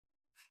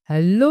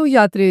Hello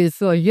Yatri.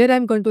 So here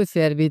I'm going to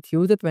share with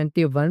you the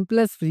 21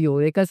 plus free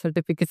Oracle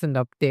certification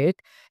update.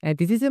 And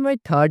this is my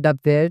third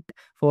update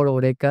for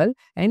Oracle.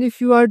 And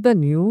if you are the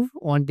new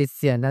on this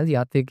channel,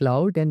 Yatri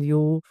Cloud, and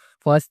you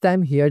first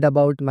time heard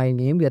about my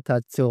name,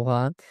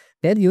 Yathat,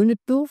 then you need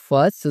to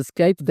first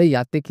subscribe to the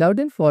Yatri Cloud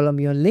and follow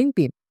me on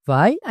LinkedIn.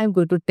 Why? I'm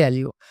going to tell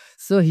you.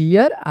 So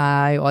here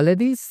I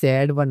already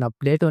shared one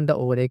update on the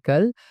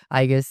Oracle,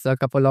 I guess a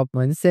couple of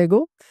months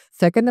ago.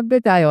 Second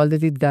update I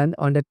already done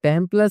on the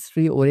 10 plus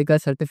free Oracle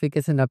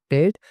certification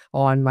update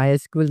on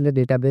MySQL in the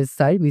database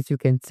side, which you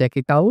can check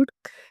it out.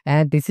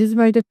 And this is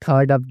my the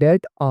third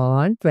update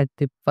on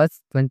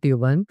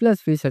 21 plus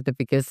free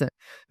certification,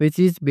 which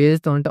is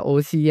based on the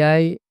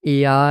OCI,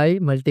 AI,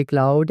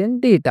 multi-cloud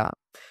and data.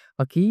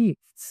 Okay,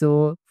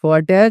 so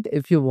for that,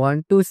 if you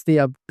want to stay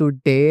up to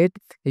date,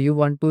 you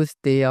want to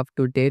stay up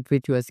to date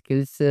with your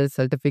skills,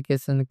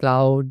 certification,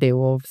 cloud,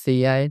 DevOps,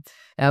 AI,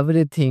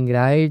 everything,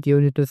 right?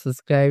 You need to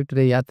subscribe to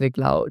the Yatri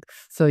Cloud.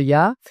 So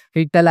yeah,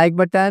 hit the like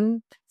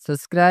button,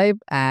 subscribe,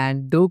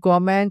 and do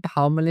comment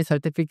how many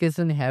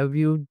certification have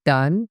you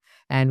done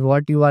and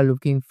what you are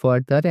looking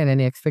further and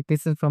any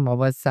expectations from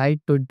our side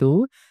to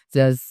do.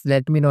 Just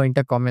let me know in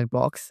the comment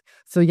box.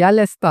 So yeah,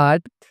 let's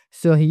start.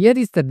 So here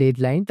is the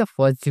deadline, the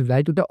 1st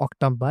July to the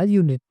October.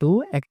 You need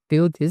to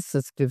active this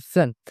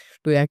subscription.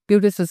 To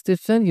active the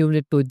subscription, you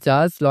need to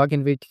just log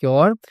in with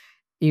your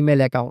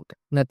email account,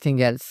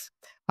 nothing else.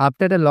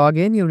 After the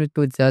login, you need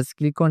to just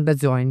click on the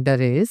join the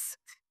race,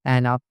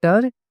 and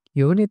after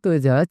you need to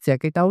just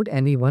check it out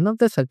any one of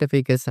the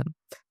certification,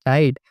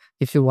 right?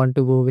 If you want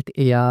to go with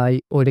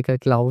AI, Oracle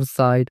Cloud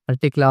side,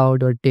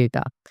 multi-cloud or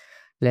data.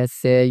 Let's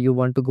say you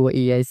want to go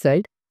AI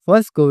side.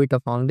 First, go with the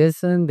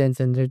foundation, then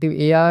generative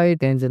AI,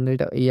 then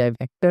generative AI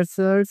vector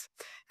search,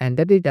 and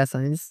the data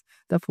science.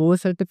 The four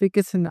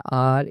certification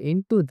are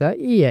into the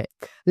AI.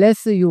 Let's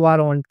say you are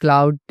on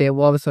cloud,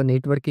 DevOps, or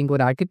networking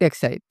or architect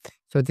side.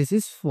 So this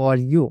is for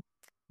you.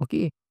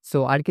 Okay.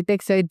 So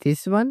architect side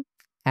this one,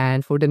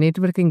 and for the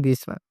networking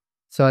this one.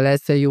 So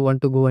let's say you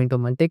want to go into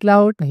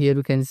multi-cloud. Here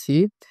you can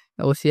see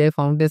OCI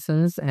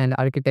foundations and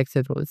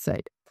architecture role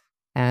side.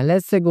 And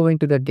let's say go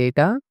into the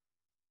data.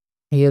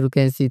 Here you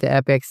can see the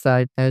Apex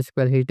side,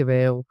 SQL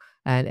Heatwave,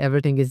 and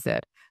everything is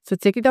there. So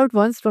check it out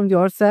once from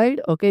your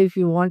side. Okay, if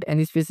you want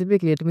any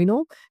specific, let me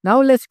know.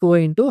 Now let's go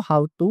into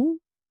how to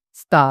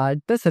start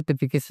the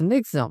certification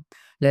exam.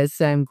 Let's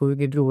say I'm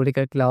going into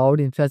Oracle Cloud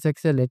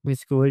Infrastructure. Let me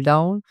scroll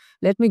down.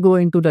 Let me go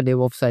into the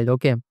DevOps side.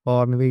 Okay,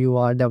 or maybe you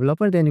are a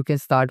developer, then you can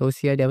start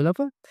OCI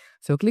developer.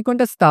 So click on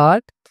the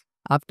start.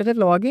 After the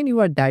login,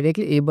 you are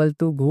directly able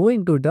to go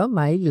into the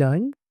My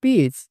Learn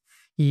page.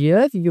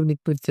 Here you need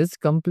to just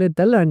complete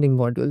the learning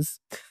modules.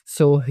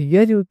 So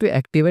here you need to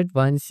activate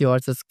once your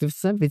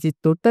subscription, which is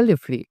totally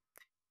free,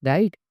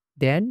 right?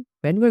 Then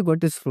when we're going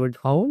to scroll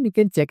down, you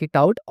can check it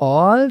out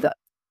all the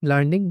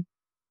learning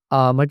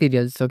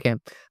materials. Okay,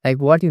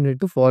 like what you need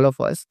to follow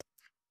first.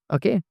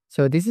 Okay,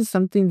 so this is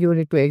something you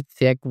need to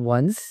check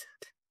once.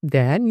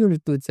 Then you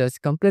need to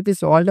just complete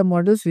this all the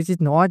modules, which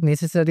is not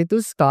necessary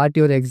to start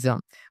your exam,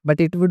 but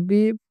it would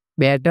be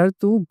better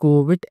to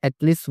go with at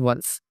least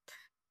once.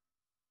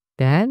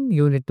 Then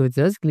you need to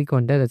just click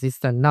on the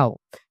register now.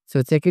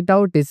 So check it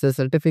out. This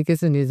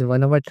certification is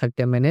 1 hour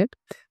 30 minutes,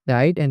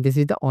 right? And this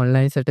is the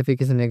online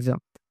certification exam.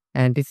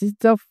 And this is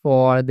the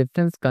for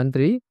different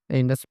country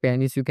in the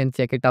Spanish. You can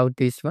check it out.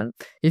 This one.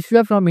 If you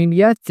are from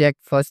India, check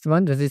first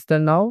one. Register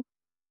now.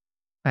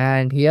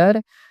 And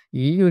here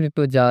you need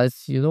to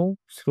just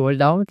scroll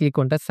down. Click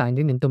on the sign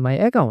in into my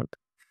account,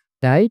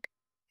 right?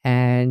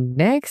 And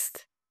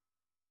next.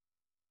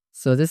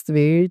 So just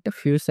wait a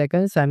few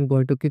seconds. I'm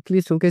going to quickly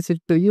showcase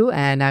it to you,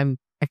 and I'm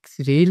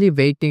really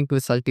waiting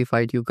to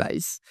certify you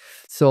guys.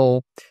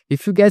 So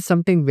if you get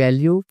something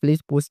value,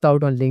 please post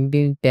out on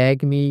LinkedIn,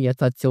 tag me,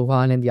 Yathat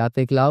Chauhan and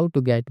Yatri Cloud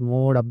to get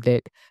more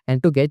update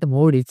and to get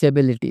more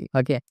reachability.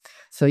 Okay.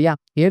 So yeah,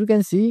 here you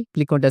can see,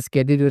 click on the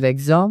schedule your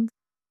exam.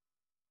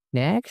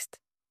 Next,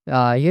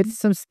 here is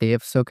some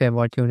steps. Okay,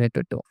 what you need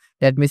to do.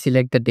 Let me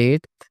select the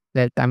date.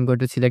 That I'm going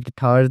to select the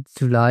 3rd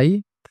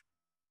July.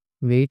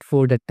 Wait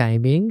for the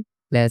timing.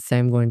 Let's say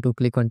I'm going to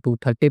click on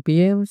 2:30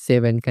 p.m.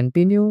 Save and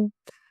continue.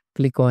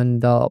 Click on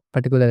the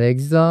particular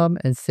exam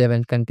and save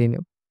and continue.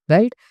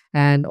 Right?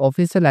 And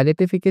official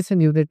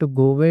identification you need to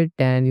go with,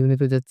 and you need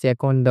to just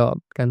check on the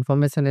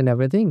confirmation and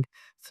everything.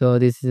 So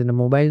this is the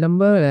mobile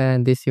number,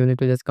 and this you need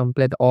to just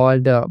complete all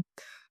the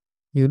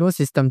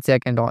system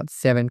check and all.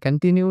 Save and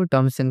continue.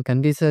 Terms and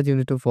conditions you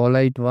need to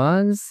follow it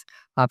once.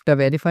 After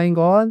verifying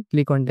all,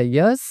 click on the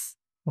yes.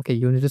 Okay,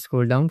 you need to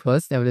scroll down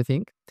first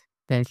everything,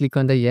 then click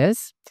on the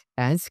yes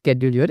and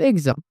schedule your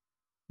exam.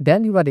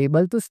 Then you are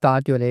able to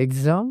start your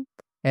exam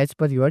as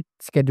per your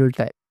schedule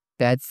time.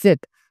 That's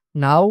it.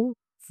 Now,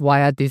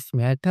 via this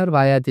method,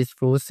 via this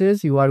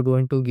process, you are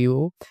going to give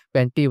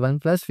 21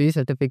 plus free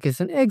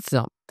certification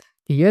exam.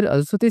 Here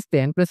also this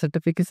 10 plus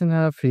certification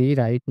are free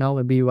right now.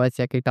 Maybe you are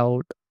check it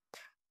out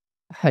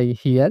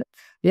here.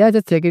 Yeah,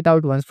 just check it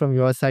out once from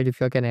your side if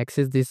you can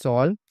access this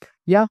all.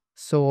 Yeah,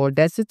 so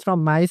that's it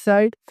from my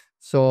side.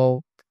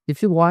 So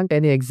If you want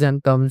any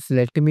exam terms,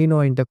 let me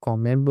know in the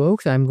comment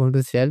box. I'm going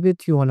to share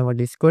with you on our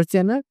Discord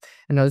channel.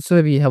 And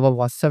also we have a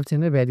WhatsApp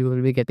channel where you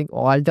will be getting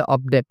all the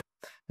update,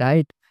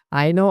 right?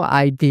 I know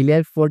I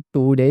delayed for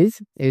 2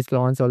 days. It's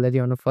launched already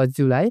on the 1st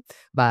July.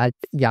 But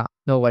yeah,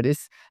 no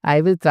worries.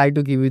 I will try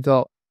to give you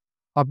the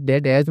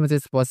update as much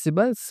as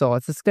possible. So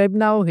subscribe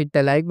now, hit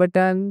the like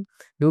button,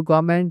 do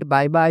comment.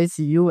 Bye bye.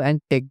 See you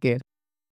and take care.